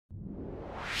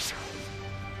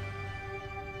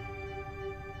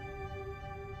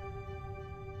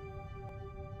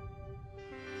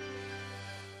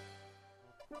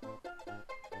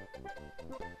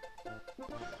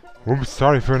Oops,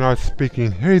 sorry for not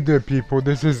speaking. Hey there people,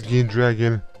 this is Green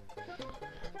Dragon.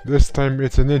 This time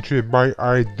it's an entry by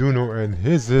Idunno and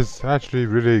his is actually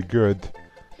really good.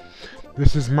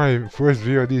 This is my first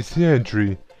VODC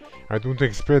entry. I don't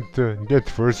expect to get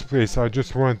first place, I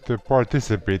just want to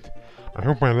participate. I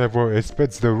hope my level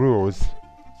respects the rules.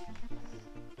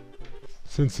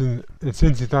 Since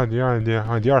it's on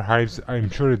the archives, I'm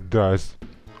sure it does.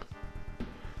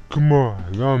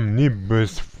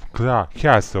 Cumulonimbus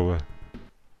Castle.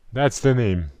 That's the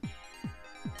name.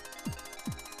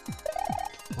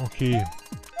 Okay,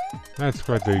 that's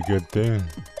quite a good thing.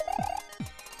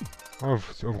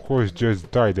 Of course,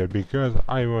 just died there because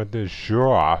I want to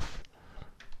show off.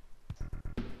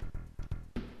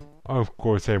 Of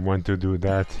course, I want to do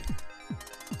that.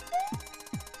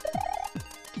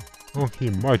 Okay,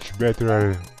 much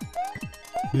better.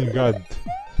 He got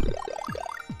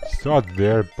shot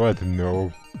there, but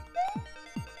no.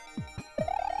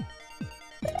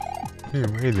 He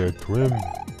made a thwimp.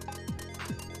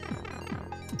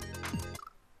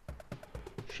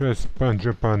 Just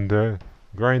spinjump on the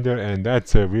grinder, and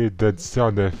that's a weird dead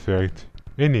sound effect.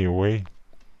 Anyway.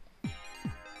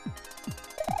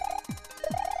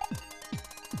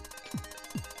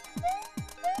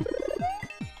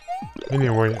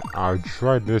 Anyway, I'll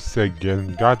try this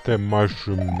again. Got the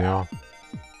mushroom now.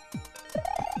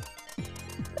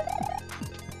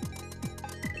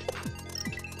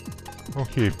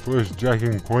 Okay, first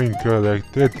dragon coin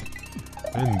collected.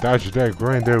 And dodge that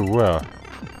grinder well.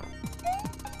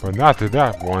 But not to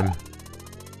that one.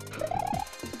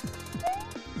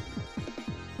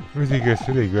 Music is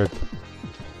really good.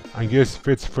 I guess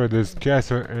fits for this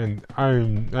castle and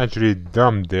I'm actually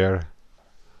dumb there.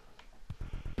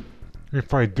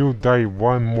 If I do die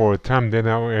one more time, then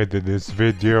I'll edit this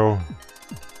video.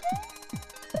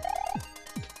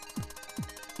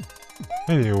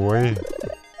 Anyway,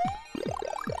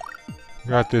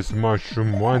 got this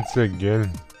mushroom once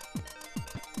again.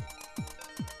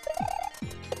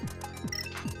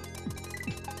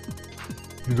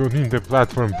 You don't need the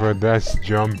platform for that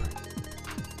jump.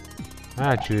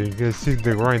 Actually, you can see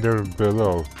the grinder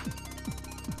below.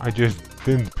 I just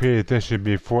didn't pay attention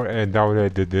before and now I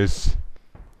did this.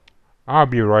 I'll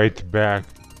be right back.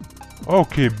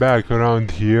 Okay, back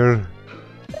around here.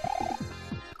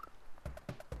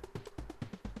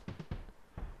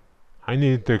 I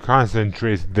need to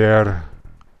concentrate there.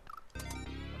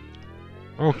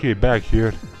 Okay, back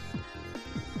here.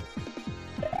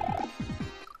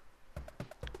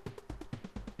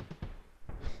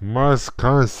 Must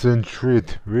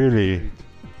concentrate, really.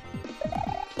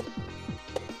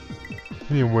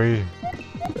 Anyway,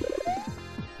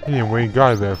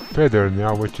 got a feather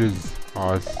now, which is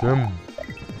awesome.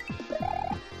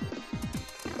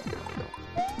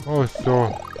 Also,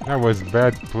 that was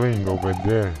bad playing over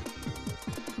there.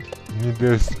 Need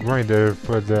this grinder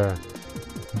for the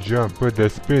jump, for the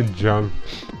spin jump.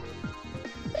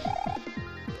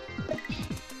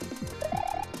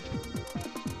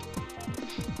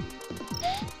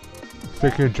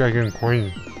 Second dragon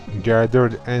coin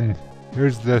gathered, and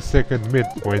here's the second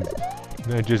midpoint,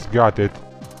 and I just got it.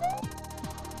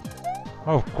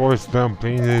 Of course,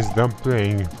 dumpling is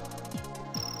dumpling.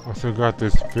 Also got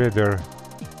this feather.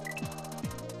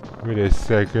 Wait a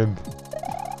second.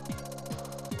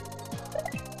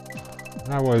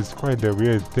 That was quite a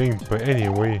weird thing, but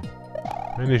anyway,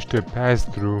 managed to pass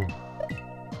through.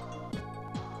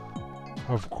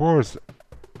 Of course,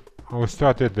 I'll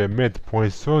start at the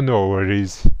midpoint, so no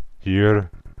worries here.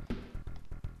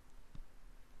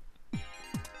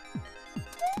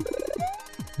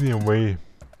 Anyway,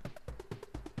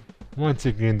 once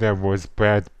again that was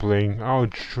bad playing. I'll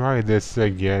try this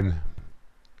again.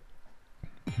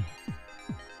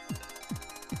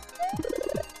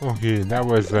 Okay, that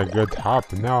was a good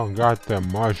hop. Now got the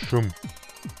mushroom.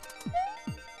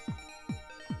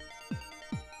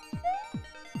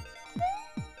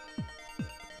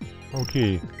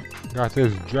 Okay, got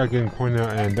this dragon corner,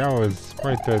 and that was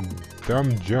quite a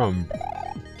dumb jump.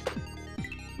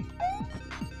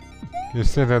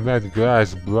 Instead of that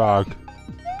glass block.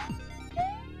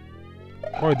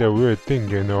 Quite a weird thing,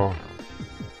 you know.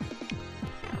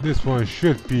 This one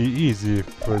should be easy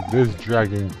for this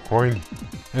dragon coin,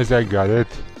 as I got it.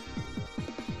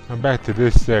 I'm back to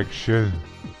this section.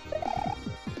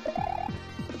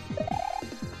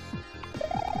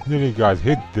 Nearly got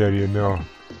hit there, you know.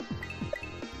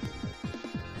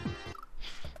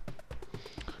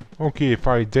 Okay, if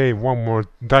I die one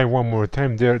more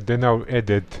time there, then I'll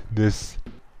edit this.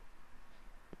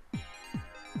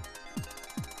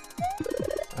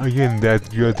 Again, that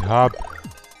good hop.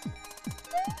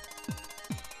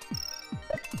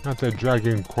 Not a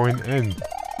dragon coin and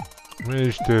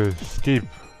managed to escape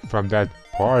from that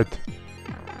part.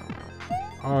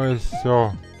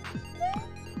 Also,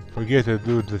 forget to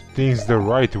do the things the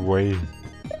right way.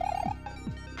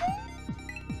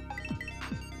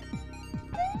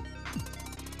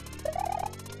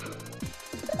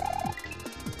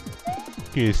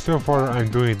 Okay, so far I'm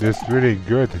doing this really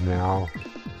good now.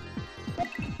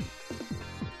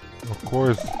 Of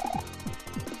course,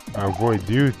 avoid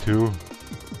you two.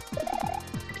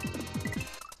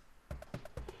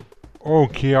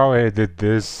 Okay, I'll edit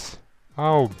this.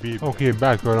 I'll be okay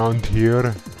back around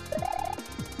here.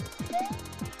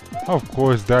 Of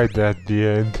course, died at the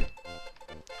end.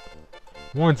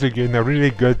 Once again, a really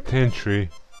good entry.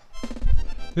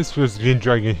 This was Green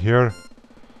Dragon here.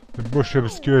 The bush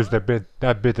obscures that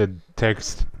bit of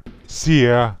text. See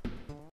ya!